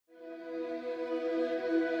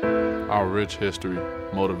Our rich history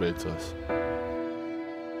motivates us.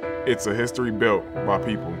 It's a history built by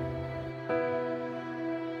people.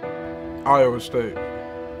 Iowa State.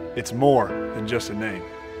 It's more than just a name.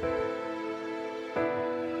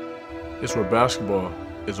 It's where basketball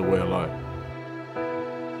is a way of life.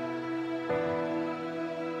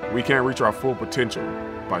 We can't reach our full potential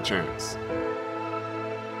by chance.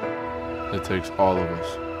 It takes all of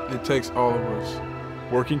us. It takes all of us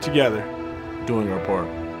working together, Doing our part.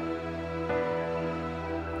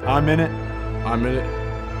 I'm in it. I'm in it.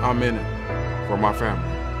 I'm in it. For my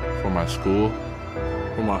family. For my school,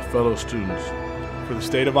 For my fellow students. For the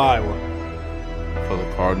state of Iowa. for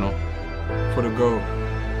the Cardinal, For the goal.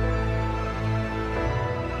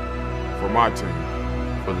 For my team.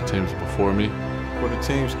 for the teams before me, For the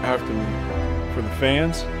teams after me. For the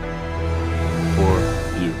fans.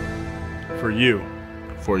 for you. For you.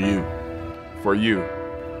 For you. For you.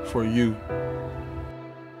 For you.